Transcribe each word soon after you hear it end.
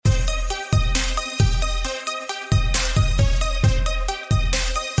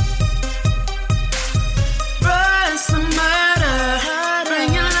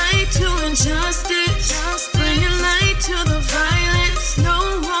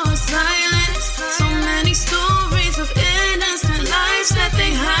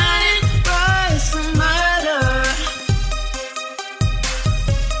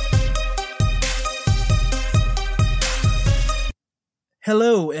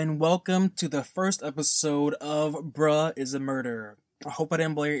and welcome to the first episode of Bruh is a Murder. I hope I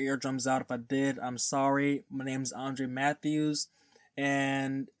didn't blow your eardrums out. If I did, I'm sorry. My name is Andre Matthews,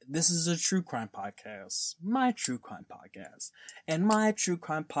 and this is a true crime podcast. My true crime podcast. And my true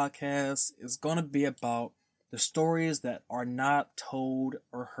crime podcast is going to be about the stories that are not told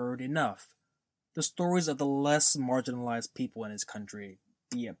or heard enough. The stories of the less marginalized people in this country,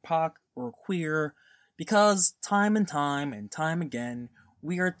 be it POC or queer, because time and time again,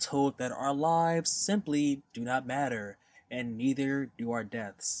 we are told that our lives simply do not matter, and neither do our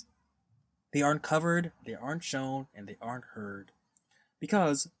deaths. They aren't covered, they aren't shown, and they aren't heard.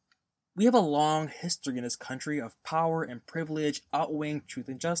 Because we have a long history in this country of power and privilege outweighing truth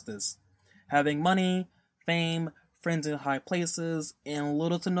and justice. Having money, fame, friends in high places, and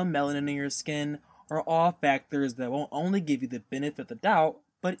little to no melanin in your skin are all factors that won't only give you the benefit of the doubt,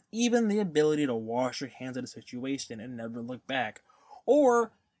 but even the ability to wash your hands of the situation and never look back.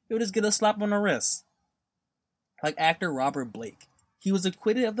 Or you'll just get a slap on the wrist. Like actor Robert Blake. He was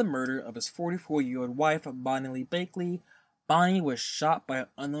acquitted of the murder of his 44-year-old wife, Bonnie Lee Bakley. Bonnie was shot by an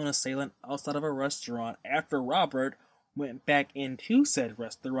unknown assailant outside of a restaurant after Robert went back into said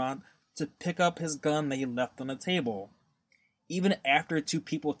restaurant to pick up his gun that he left on the table. Even after two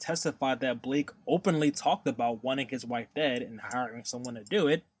people testified that Blake openly talked about wanting his wife dead and hiring someone to do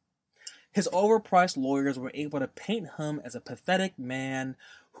it, his overpriced lawyers were able to paint him as a pathetic man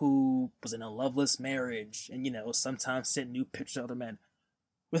who was in a loveless marriage and, sometimes sent nude pictures of other men.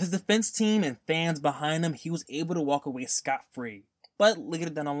 With his defense team and fans behind him, he was able to walk away scot-free. But later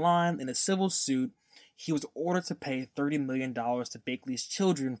down the line, in a civil suit, he was ordered to pay $30 million to Bakley's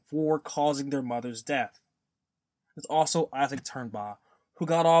children for causing their mother's death. There's also Isaac Turnbaugh, who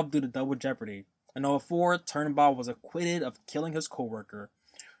got off due to double jeopardy. In 2004, Turnbaugh was acquitted of killing his co-worker.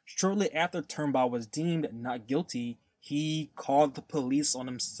 Shortly after Turnbaugh was deemed not guilty, he called the police on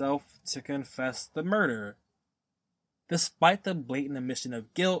himself to confess the murder. Despite the blatant admission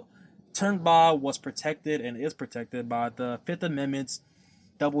of guilt, Turnbaugh was protected and is protected by the Fifth Amendment's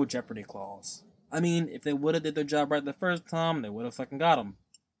double jeopardy clause. I mean, if they would have did their job right the first time, they would have fucking got him.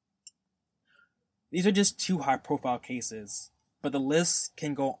 These are just two high-profile cases, but the list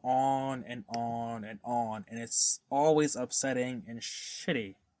can go on and on and on, and it's always upsetting and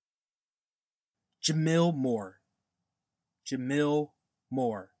shitty. Gemmel Moore. Gemmel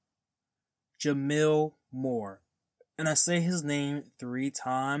Moore. Gemmel Moore. And I say his name 3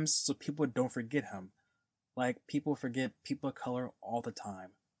 times so people don't forget him. Like, people forget people of color all the time.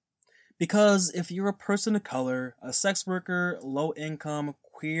 Because if you're a person of color, a sex worker, low income,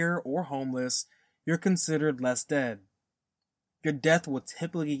 queer, or homeless, you're considered less dead. Your death will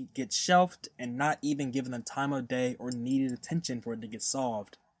typically get shelved and not even given the time of day or needed attention for it to get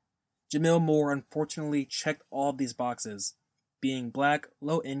solved. Gemmel Moore unfortunately checked all of these boxes. Being black,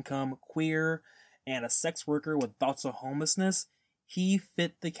 low income, queer, and a sex worker with thoughts of homelessness, he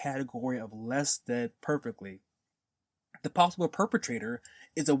fit the category of less dead perfectly. The possible perpetrator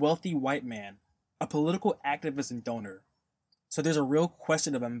is a wealthy white man, a political activist and donor. So there's a real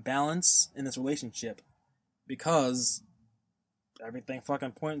question of imbalance in this relationship, because everything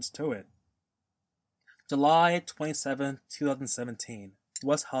fucking points to it. July 27, 2017,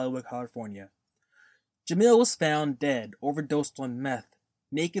 West Hollywood, California. Gemmel was found dead, overdosed on meth,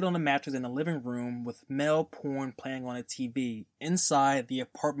 naked on a mattress in a living room with male porn playing on a TV inside the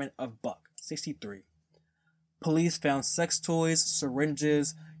apartment of Buck, 63. Police found sex toys,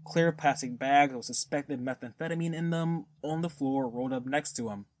 syringes, clear plastic bags with suspected methamphetamine in them on the floor rolled up next to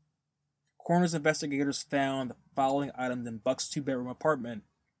him. Coroner's investigators found the following items in Buck's 2-bedroom apartment: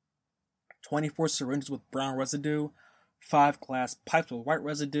 24 syringes with brown residue, 5 glass pipes with white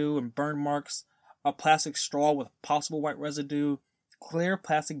residue and burn marks, a plastic straw with possible white residue, clear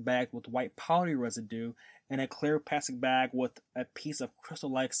plastic bag with white powdery residue, and a clear plastic bag with a piece of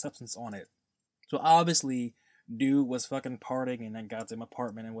crystal-like substance on it. So obviously, dude was fucking partying in that goddamn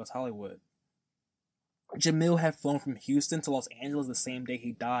apartment in West Hollywood. Gemmel had flown from Houston to Los Angeles the same day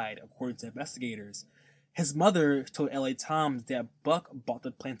he died, according to investigators. His mother told LA Times that Buck bought the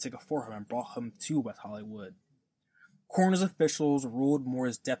plane ticket for him and brought him to West Hollywood. Coroner's officials ruled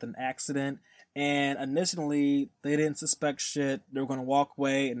Moore's death an accident, and initially, they didn't suspect shit. They were going to walk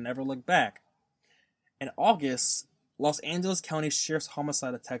away and never look back. In August, Los Angeles County Sheriff's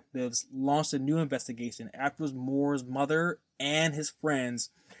homicide detectives launched a new investigation after Moore's mother and his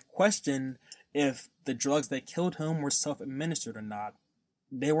friends questioned if the drugs that killed him were self-administered or not.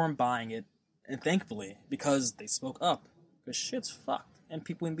 They weren't buying it, and thankfully, because they spoke up. Because shit's fucked, and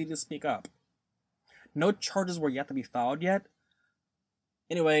people need to speak up. No charges were yet to be filed yet.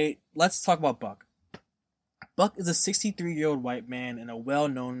 Anyway, let's talk about Buck. Buck is a 63-year-old white man and a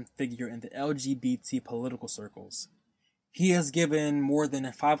well-known figure in the LGBT political circles. He has given more than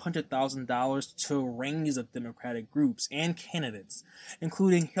 $500,000 to a range of Democratic groups and candidates,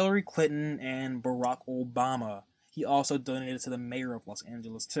 including Hillary Clinton and Barack Obama. He also donated to the mayor of Los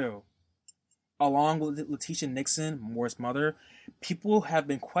Angeles, too. Along with Letitia Nixon, Moore's mother, people have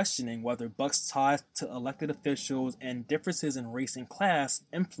been questioning whether Buck's ties to elected officials and differences in race and class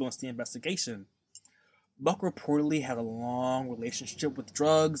influenced the investigation. Buck reportedly had a long relationship with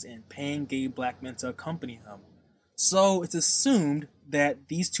drugs and paying gay black men to accompany him. So it's assumed that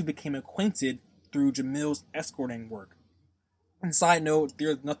these two became acquainted through Gemmel's escorting work. And side note,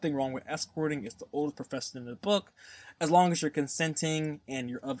 there's nothing wrong with escorting. It's the oldest profession in the book. As long as you're consenting and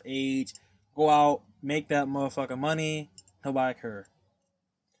you're of age, go out, make that motherfucking money, nobody care.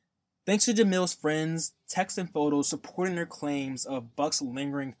 Thanks to Gemmel's friends, texts and photos supporting their claims of Buck's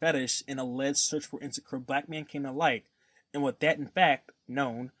lingering fetish and alleged search for insecure black men came to light. And with that in fact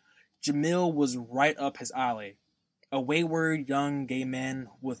known, Gemmel was right up his alley. A wayward young gay man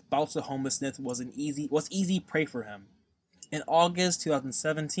with bouts of homelessness was easy prey for him. In August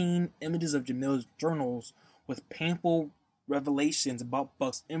 2017, images of Gemmel's journals with painful revelations about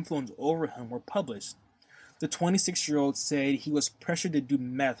Buck's influence over him were published. The 26-year-old said he was pressured to do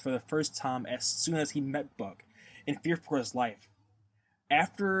meth for the first time as soon as he met Buck, in fear for his life.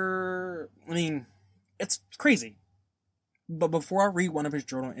 It's crazy. But before I read one of his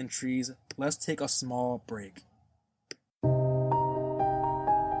journal entries, let's take a small break.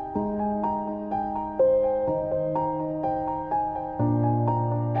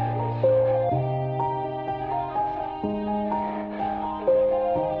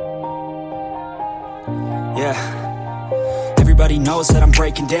 Everybody knows that I'm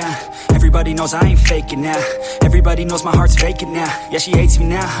breaking down. Everybody knows I ain't faking now. Everybody knows my heart's vacant now. Yeah, she hates me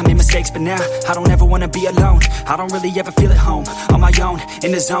now, I made mistakes, but now I don't ever wanna be alone. I don't really ever feel at home. On my own,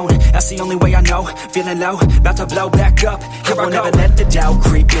 in the zone, that's the only way I know. Feeling low, about to blow back up. Here I won't ever let the doubt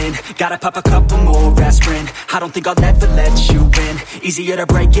creep in. Gotta pop a couple more aspirin. I don't think I'll ever let you in. Easier to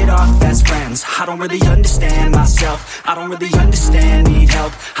break it off as friends. I don't really understand myself. I don't really understand, need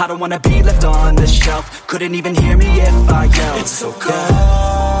help. I don't wanna be left on the shelf. Couldn't even hear me if I yelled. It's so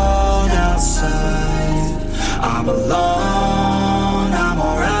cold outside. I'm alone, I'm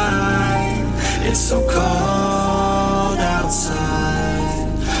alright. It's so cold outside.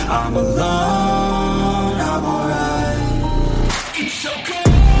 I'm alone, I'm alright. It's so cold.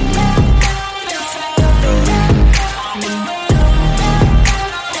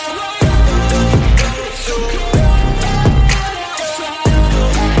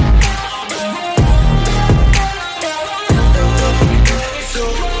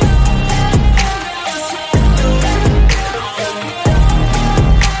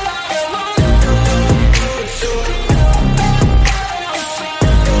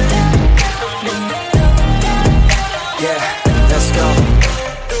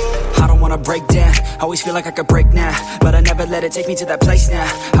 Break down, always feel like I could break now, but I never let it take me to that place now.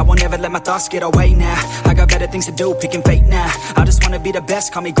 I won't ever let my thoughts get away now. I got better things to do, picking fate now. I just wanna be the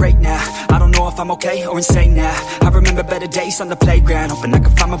best, call me great now. I don't know if I'm okay or insane now. I remember better days on the playground, hoping I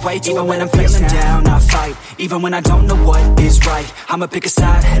can find my way to even when I'm feeling down, I fight. Even when I don't know what is right, I'ma pick a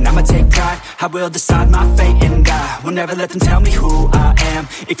side and I'ma take pride. I will decide my fate and I will never let them tell me who I am.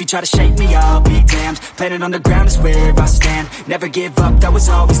 If you try to shake me, I'll be damned. Planet on the ground is where I stand. Never give up, that was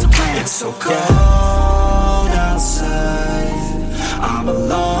always the plan. It's so cold outside. I'm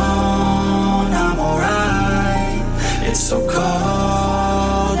alone, I'm alright. It's so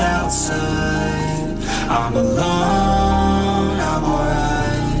cold outside. I'm alone, I'm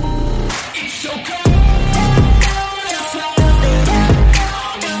alright. It's so cold.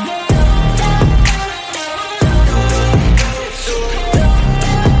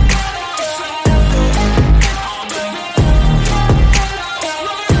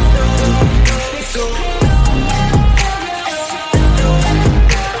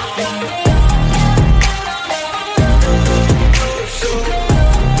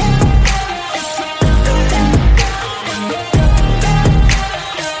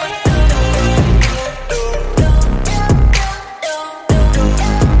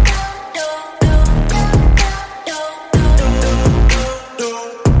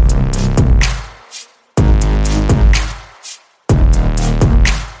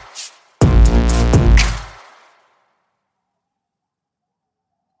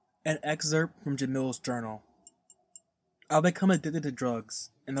 An excerpt from Gemmel's journal. I'll become addicted to drugs,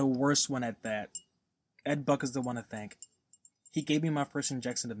 and the worst one at that. Ed Buck is the one to thank. He gave me my first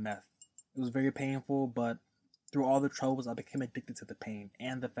injection of meth. It was very painful, but through all the troubles, I became addicted to the pain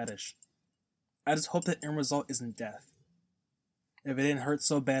and the fetish. I just hope the end result isn't death. If it didn't hurt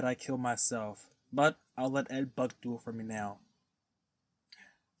so bad I killed myself. But I'll let Ed Buck do it for me now.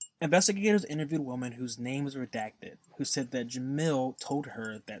 Investigators interviewed a woman whose name was redacted, who said that Gemmel told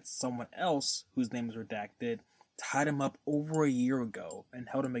her that someone else, whose name was redacted, tied him up over a year ago and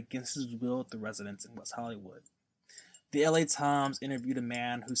held him against his will at the residence in West Hollywood. The LA Times interviewed a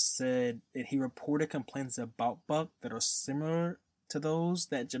man who said that he reported complaints about Buck that are similar to those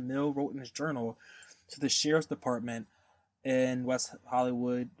that Gemmel wrote in his journal to the sheriff's department in West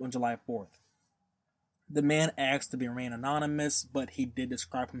Hollywood on July 4th. The man asked to be remain anonymous, but he did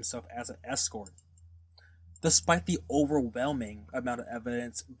describe himself as an escort. Despite the overwhelming amount of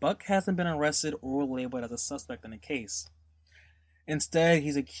evidence, Buck hasn't been arrested or labeled as a suspect in the case. Instead,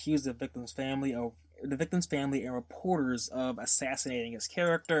 he's accused the victim's family and reporters of assassinating his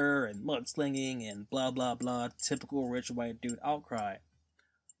character and mudslinging and blah blah blah, typical rich white dude outcry.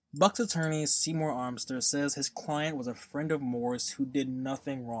 Buck's attorney, Seymour Armster, says his client was a friend of Moore's who did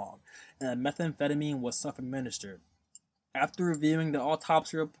nothing wrong, and that methamphetamine was self-administered. After reviewing the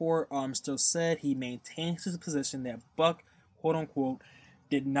autopsy report, Armster said he maintains his position that Buck, quote-unquote,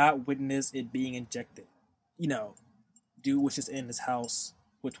 did not witness it being injected. Dude was just in his house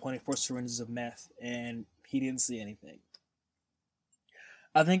with 24 syringes of meth, and he didn't see anything.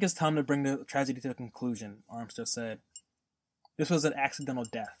 I think it's time to bring the tragedy to a conclusion, Armster said. This was an accidental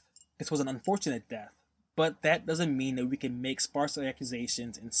death. This was an unfortunate death. But that doesn't mean that we can make sparse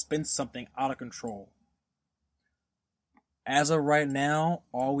accusations and spin something out of control. As of right now,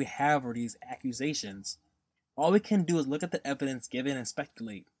 all we have are these accusations. All we can do is look at the evidence given and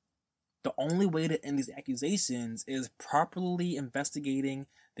speculate. The only way to end these accusations is properly investigating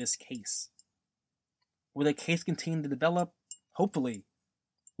this case. Will the case continue to develop? Hopefully.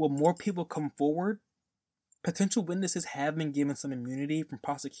 Will more people come forward? Potential witnesses have been given some immunity from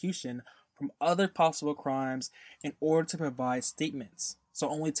prosecution from other possible crimes in order to provide statements, so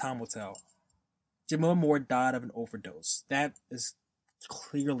only time will tell. Gemmel Moore died of an overdose. That is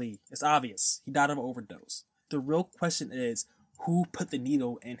it's obvious. He died of an overdose. The real question is, who put the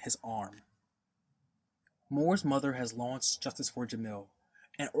needle in his arm? Moore's mother has launched Justice for Gemmel,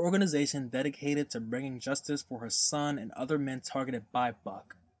 an organization dedicated to bringing justice for her son and other men targeted by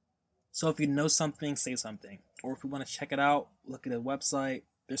Buck. So if you know something, say something. Or if you want to check it out, look at the website.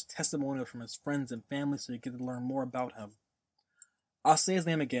 There's testimonials from his friends and family so you get to learn more about him. I'll say his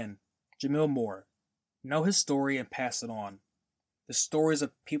name again. Gemmel Moore. Know his story and pass it on. The stories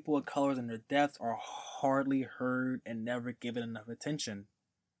of people of color and their deaths are hardly heard and never given enough attention.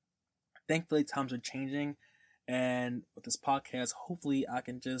 Thankfully, times are changing, and with this podcast, hopefully I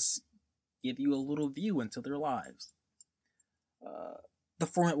can just give you a little view into their lives. The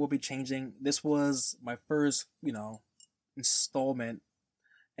format will be changing. This was my first, installment.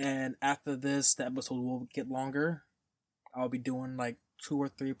 And after this, the episode will get longer. I'll be doing like 2 or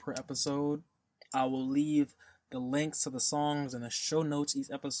 3 per episode. I will leave the links to the songs and the show notes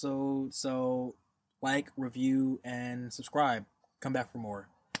each episode. So like, review, and subscribe. Come back for more.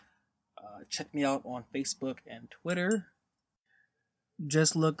 Check me out on Facebook and Twitter.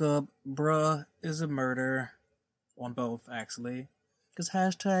 Just look up Bruh is a Murder on both, actually. Because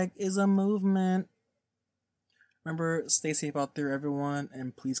hashtag is a movement. Remember, stay safe out there, everyone,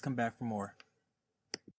 and please come back for more.